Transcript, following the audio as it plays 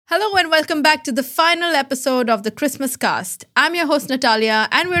Hello and welcome back to the final episode of the Christmas Cast. I'm your host Natalia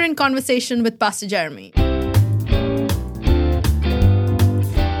and we're in conversation with Pastor Jeremy.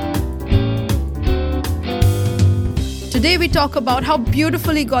 Today we talk about how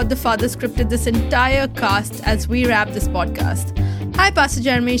beautifully God the Father scripted this entire cast as we wrap this podcast. Hi Pastor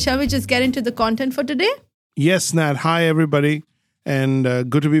Jeremy, shall we just get into the content for today? Yes, Nat. Hi, everybody. And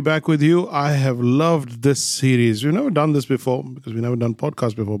good to be back with you. I have loved this series. We've never done this before because we've never done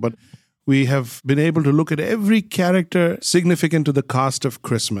podcasts before, but we have been able to look at every character significant to the cast of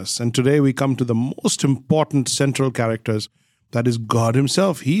Christmas. And today we come to the most important central characters, that is God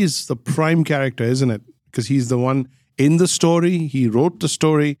himself. He is the prime character, isn't it? Because he's the one in the story. He wrote the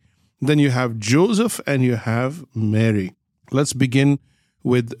story. Then you have Joseph and you have Mary. Let's begin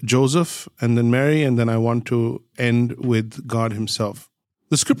with Joseph and then Mary, and then I want to end with God himself.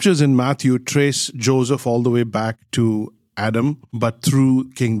 The scriptures in Matthew trace Joseph all the way back to Adam, but through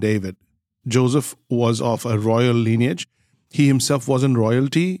King David. Joseph was of a royal lineage. He himself wasn't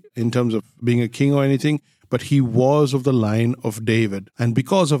royalty in terms of being a king or anything, but he was of the line of David. And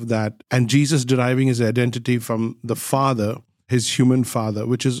because of that, and Jesus deriving his identity from the father, his human father,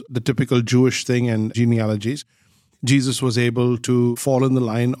 which is the typical Jewish thing and genealogies, Jesus was able to fall in the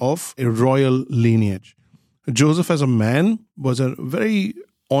line of a royal lineage. Joseph as a man was a very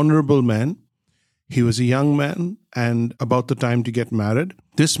honorable man. He was a young man and about the time to get married.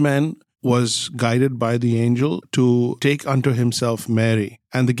 This man was guided by the angel to take unto himself Mary.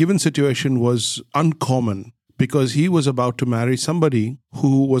 And the given situation was uncommon because he was about to marry somebody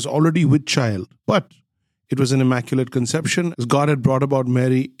who was already with child. But it was an immaculate conception, as God had brought about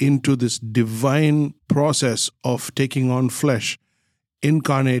Mary into this divine process of taking on flesh,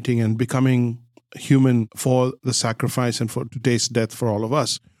 incarnating and becoming human for the sacrifice and to taste death for all of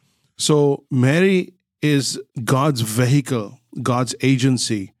us. So Mary is God's vehicle, God's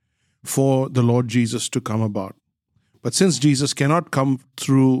agency for the Lord Jesus to come about. But since Jesus cannot come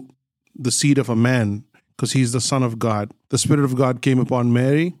through the seed of a man, because he's the Son of God, the Spirit of God came upon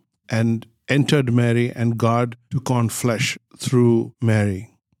Mary and entered Mary, and God took on flesh through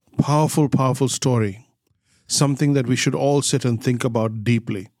Mary. Powerful, powerful story. Something that we should all sit and think about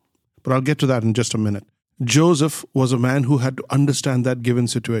deeply. But I'll get to that in just a minute. Joseph was a man who had to understand that given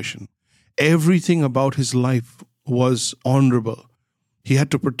situation. Everything about his life was honorable. He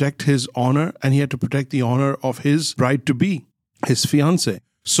had to protect his honor, and he had to protect the honor of his bride-to-be, his fiancée.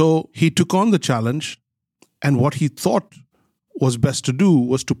 So he took on the challenge, and what he thought was best to do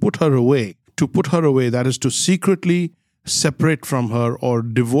was to put her away. To put her away, that is to secretly separate from her or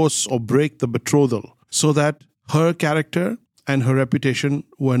divorce or break the betrothal so that her character and her reputation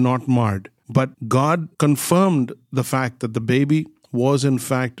were not marred. But God confirmed the fact that the baby was in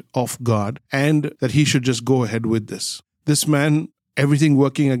fact of God and that he should just go ahead with this. This man, everything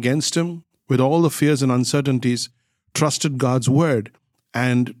working against him, with all the fears and uncertainties, trusted God's word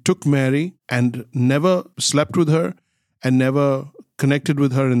and took Mary and never slept with her and never connected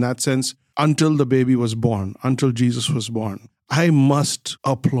with her in that sense until the baby was born, until Jesus was born. I must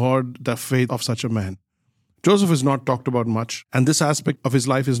applaud the faith of such a man. Joseph is not talked about much, and this aspect of his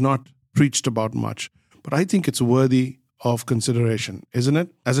life is not preached about much, but I think it's worthy of consideration, isn't it?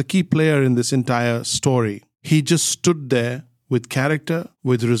 As a key player in this entire story, he just stood there with character,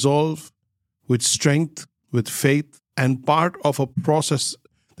 with resolve, with strength, with faith, and part of a process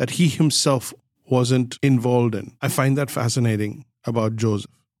that he himself wasn't involved in. I find that fascinating about Joseph.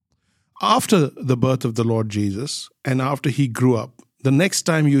 After the birth of the Lord Jesus and after he grew up, the next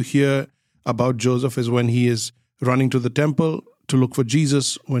time you hear about Joseph is when he is running to the temple to look for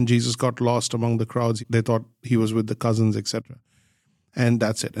Jesus. When Jesus got lost among the crowds, they thought he was with the cousins, etc. And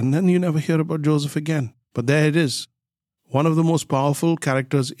that's it. And then you never hear about Joseph again. But there it is. One of the most powerful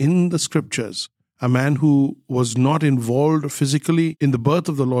characters in the scriptures, a man who was not involved physically in the birth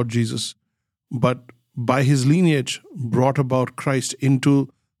of the Lord Jesus, but by his lineage brought about Christ into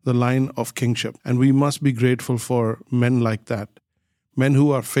the line of kingship. And we must be grateful for men like that. Men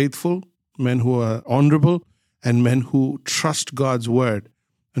who are faithful, men who are honorable, and men who trust God's word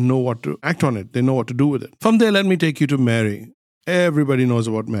and know what to act on it. They know what to do with it. From there, let me take you to Mary. Everybody knows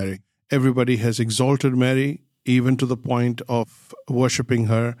about Mary. Everybody has exalted Mary, even to the point of worshiping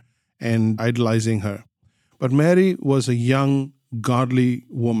her and idolizing her. But Mary was a young, godly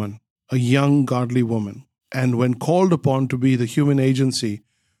woman. And when called upon to be the human agency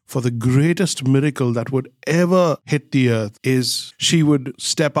for the greatest miracle that would ever hit the earth, is she would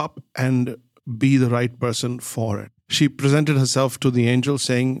step up and be the right person for it. She presented herself to the angel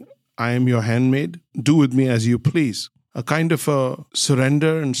saying, I am your handmaid, do with me as you please. A kind of a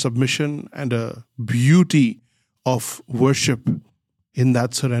surrender and submission and a beauty of worship in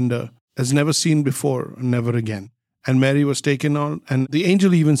that surrender as never seen before, never again. And Mary was taken on, and the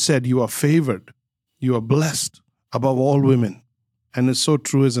angel even said, "You are favored, you are blessed above all women." And it's so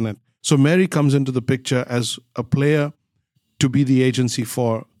true, isn't it? So Mary comes into the picture as a player to be the agency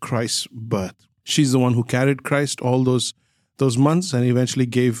for Christ's birth. She's the one who carried Christ all those months and eventually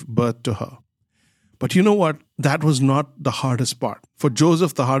gave birth to her. But you know what? That was not the hardest part. For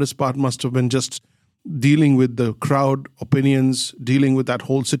Joseph, the hardest part must have been just dealing with the crowd opinions, dealing with that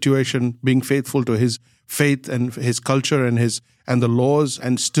whole situation, being faithful to his faith and his culture and the laws,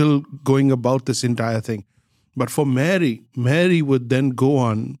 and still going about this entire thing. But for Mary would then go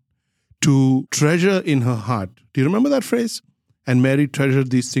on to treasure in her heart. Do you remember that phrase? And Mary treasured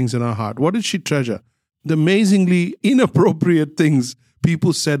these things in her heart. What did she treasure? The amazingly inappropriate things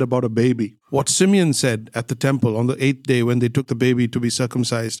people said about a baby. What Simeon said at the temple on the 8th day when they took the baby to be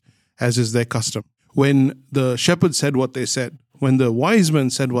circumcised, as is their custom. When the shepherds said what they said. When the wise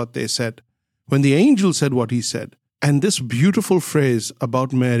men said what they said. When the angel said what he said. And this beautiful phrase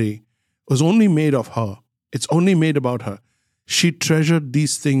about Mary was only made of her. It's only made about her. She treasured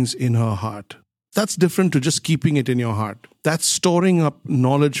these things in her heart. That's different to just keeping it in your heart. That's storing up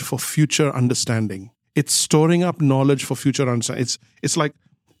knowledge for future understanding. It's storing up knowledge for future understanding. It's like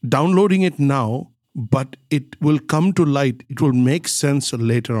downloading it now, but it will come to light. It will make sense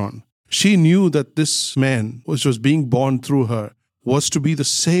later on. She knew that this man, which was being born through her, was to be the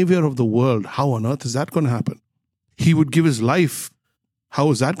savior of the world. How on earth is that going to happen? He would give his life.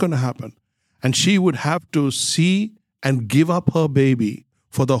 How is that going to happen? And she would have to see and give up her baby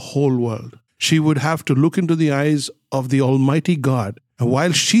for the whole world. She would have to look into the eyes of the Almighty God. And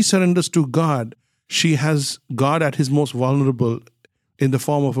while she surrenders to God, she has God at his most vulnerable in the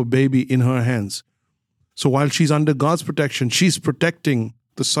form of a baby in her hands. So while she's under God's protection, she's protecting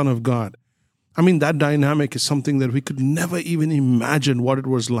the Son of God. I mean, that dynamic is something that we could never even imagine what it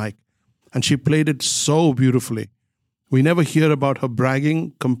was like. And she played it so beautifully. We never hear about her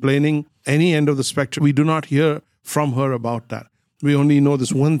bragging, complaining, any end of the spectrum. We do not hear from her about that. We only know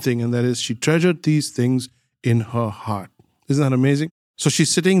this one thing, and that is she treasured these things in her heart. Isn't that amazing? So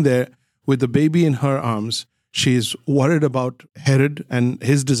she's sitting there with the baby in her arms. She's worried about Herod and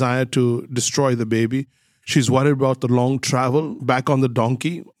his desire to destroy the baby. She's worried about the long travel back on the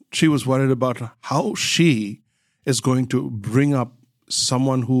donkey. She was worried about how she is going to bring up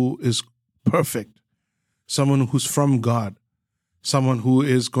someone who is perfect, someone who's from God, someone who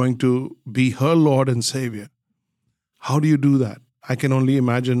is going to be her Lord and Savior. How do you do that? I can only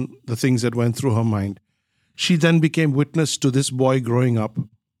imagine the things that went through her mind. She then became witness to this boy growing up.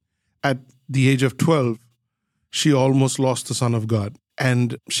 At the age of 12, she almost lost the Son of God.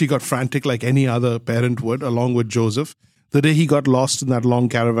 And she got frantic like any other parent would, along with Joseph. The day he got lost in that long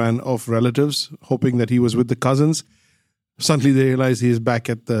caravan of relatives, hoping that he was with the cousins, suddenly they realize he is back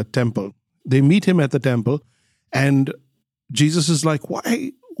at the temple. They meet him at the temple, and Jesus is like,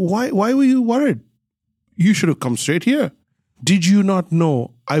 why were you worried? You should have come straight here. Did you not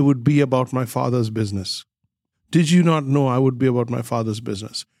know I would be about my Father's business? Did you not know I would be about my Father's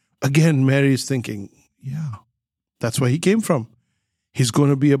business? Again, Mary is thinking, yeah, that's where he came from. He's going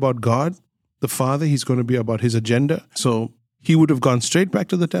to be about God, the Father. He's going to be about his agenda. So he would have gone straight back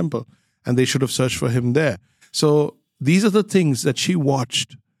to the temple, and they should have searched for him there. So these are the things that she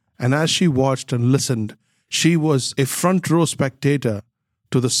watched. And as she watched and listened, she was a front row spectator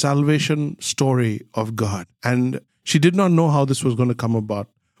to the salvation story of God. And she did not know how this was going to come about,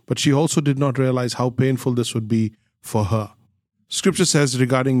 but she also did not realize how painful this would be for her. Scripture says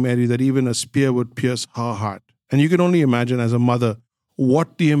regarding Mary that even a spear would pierce her heart. And you can only imagine as a mother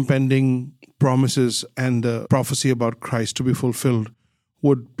what the impending promises and the prophecy about Christ to be fulfilled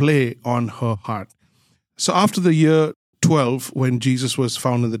would play on her heart. So after the year 12, when Jesus was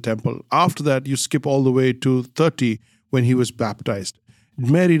found in the temple, after that you skip all the way to 30 when he was baptized.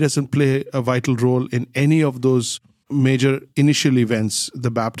 Mary doesn't play a vital role in any of those major initial events,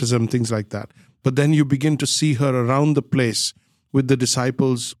 the baptism, things like that. But then you begin to see her around the place with the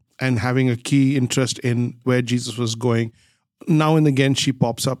disciples and having a key interest in where Jesus was going. Now and again she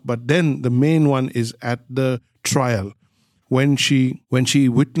pops up, but then the main one is at the trial. When she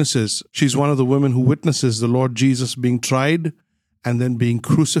witnesses, she's one of the women who witnesses the Lord Jesus being tried and then being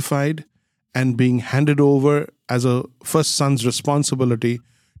crucified and being handed over as a first son's responsibility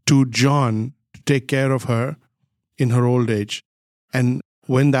to John to take care of her in her old age. And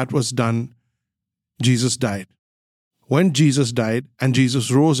when that was done, Jesus died. When Jesus died and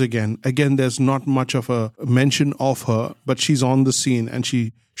Jesus rose again, there's not much of a mention of her, but she's on the scene and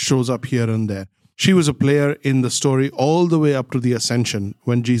she shows up here and there. She was a player in the story all the way up to the ascension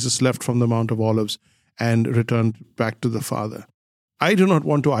when Jesus left from the Mount of Olives and returned back to the Father. I do not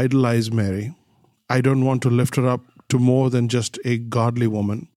want to idolize Mary. I don't want to lift her up to more than just a godly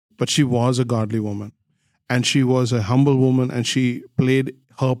woman, but she was a godly woman. And she was a humble woman, and she played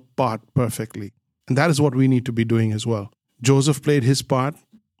her part perfectly. And that is what we need to be doing as well. Joseph played his part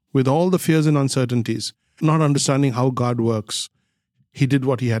with all the fears and uncertainties, not understanding how God works. He did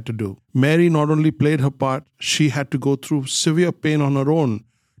what he had to do. Mary not only played her part, she had to go through severe pain on her own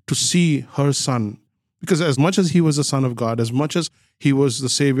to see her son. Because as much as he was the Son of God, as much as he was the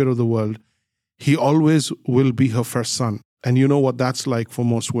Savior of the world, he always will be her first son. And you know what that's like for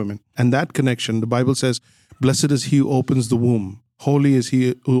most women. And that connection, the Bible says, blessed is he who opens the womb. Holy is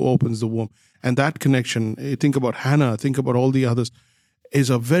he who opens the womb. And that connection, think about Hannah, think about all the others,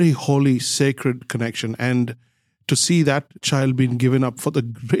 is a very holy, sacred connection. And to see that child being given up for the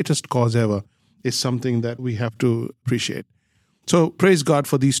greatest cause ever is something that we have to appreciate. So praise God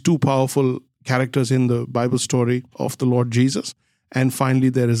for these two powerful characters in the Bible story of the Lord Jesus. And finally,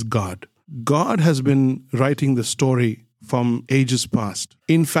 there is God. God has been writing the story from ages past.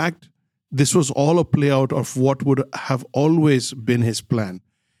 In fact, this was all a play out of what would have always been his plan.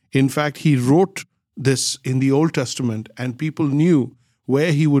 In fact, he wrote this in the Old Testament, and people knew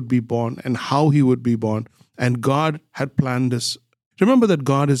where he would be born and how he would be born. And God had planned this. Remember that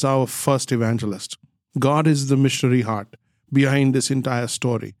God is our first evangelist. God is the missionary heart behind this entire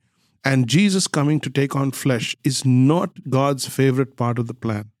story. And Jesus coming to take on flesh is not God's favorite part of the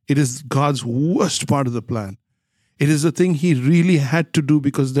plan. It is God's worst part of the plan. It is the thing he really had to do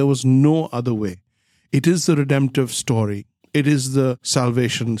because there was no other way. It is the redemptive story. It is the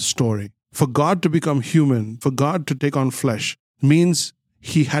salvation story. For God to become human, for God to take on flesh, means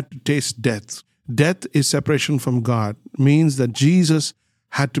he had to taste death. Death is separation from God, means that Jesus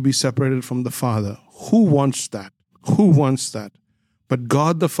had to be separated from the Father. Who wants that? Who wants that? But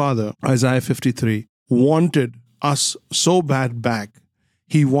God the Father, Isaiah 53, wanted us so bad back.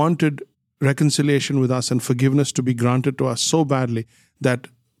 He wanted reconciliation with us and forgiveness to be granted to us so badly that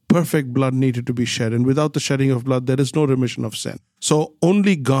perfect blood needed to be shed. And without the shedding of blood, there is no remission of sin. So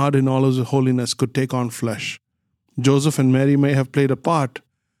only God in all of his holiness could take on flesh. Joseph and Mary may have played a part,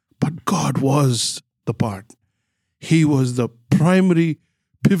 but God was the part. He was the primary,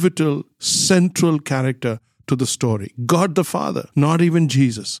 pivotal, central character to the story. God the Father, not even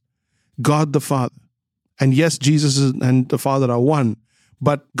Jesus. God the Father. And yes, Jesus and the Father are one,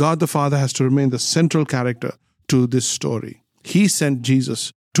 but God the Father has to remain the central character to this story. He sent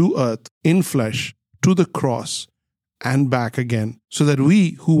Jesus to earth in flesh, to the cross, and back again, so that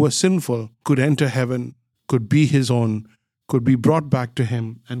we who were sinful could enter heaven, could be his own, could be brought back to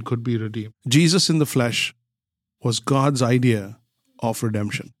him, and could be redeemed. Jesus in the flesh was God's idea of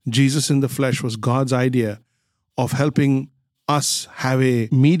redemption. Jesus in the flesh was God's idea of helping us have a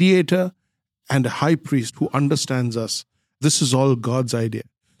mediator and a high priest who understands us. This is all God's idea.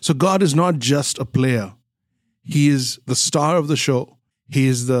 So God is not just a player. He is the star of the show. He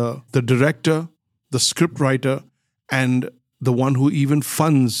is the director, the script writer, and the one who even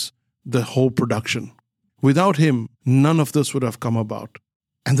funds the whole production. Without him, none of this would have come about.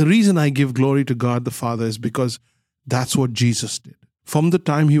 And the reason I give glory to God the Father is because that's what Jesus did. From the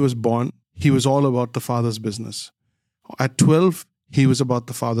time he was born, he was all about the Father's business. At 12, he was about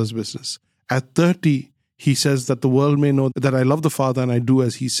the Father's business. At 30, he says that the world may know that I love the Father and I do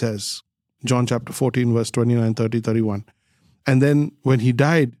as he says. John chapter 14, verse 29, 30, 31. And then when he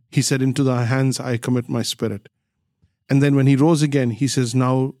died, he said, into thy hands I commit my spirit. And then when he rose again, he says,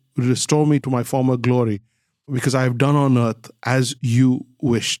 now restore me to my former glory, because I have done on earth as you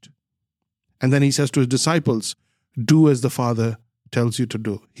wished. And then he says to his disciples, do as the Father tells you to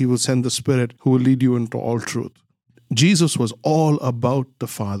do. He will send the Spirit who will lead you into all truth. Jesus was all about the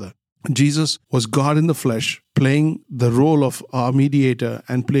Father. Jesus was God in the flesh, playing the role of our mediator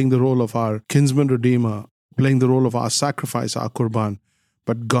and playing the role of our kinsman redeemer, playing the role of our sacrifice, our qurban.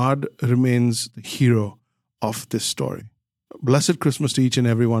 But God remains the hero of this story. Blessed Christmas to each and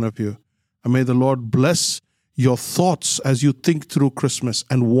every one of you. And may the Lord bless your thoughts as you think through Christmas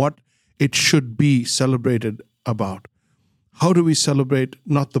and what it should be celebrated about. How do we celebrate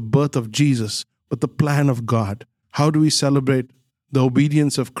not the birth of Jesus, but the plan of God? How do we celebrate the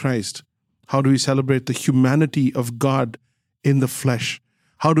obedience of Christ? How do we celebrate the humanity of God in the flesh?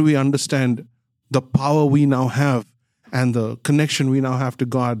 How do we understand the power we now have and the connection we now have to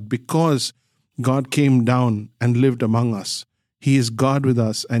God because God came down and lived among us? He is God with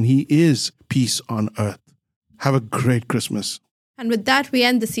us and he is peace on earth. Have a great Christmas. And with that, we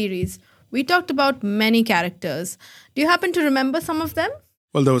end the series. We talked about many characters. Do you happen to remember some of them?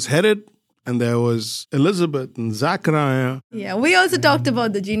 Well, there was Herod, and there was Elizabeth and Zachariah. Yeah, we also talked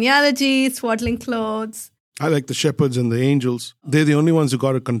about the genealogy, swaddling clothes. I like the shepherds and the angels. They're the only ones who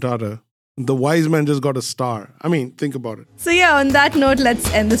got a cantata. The wise man just got a star. I mean, think about it. So yeah, on that note, let's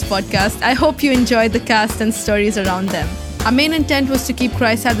end this podcast. I hope you enjoyed the cast and stories around them. Our main intent was to keep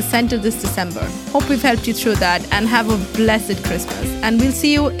Christ at the center this December. Hope we've helped you through that, and have a blessed Christmas. And we'll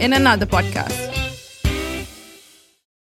see you in another podcast.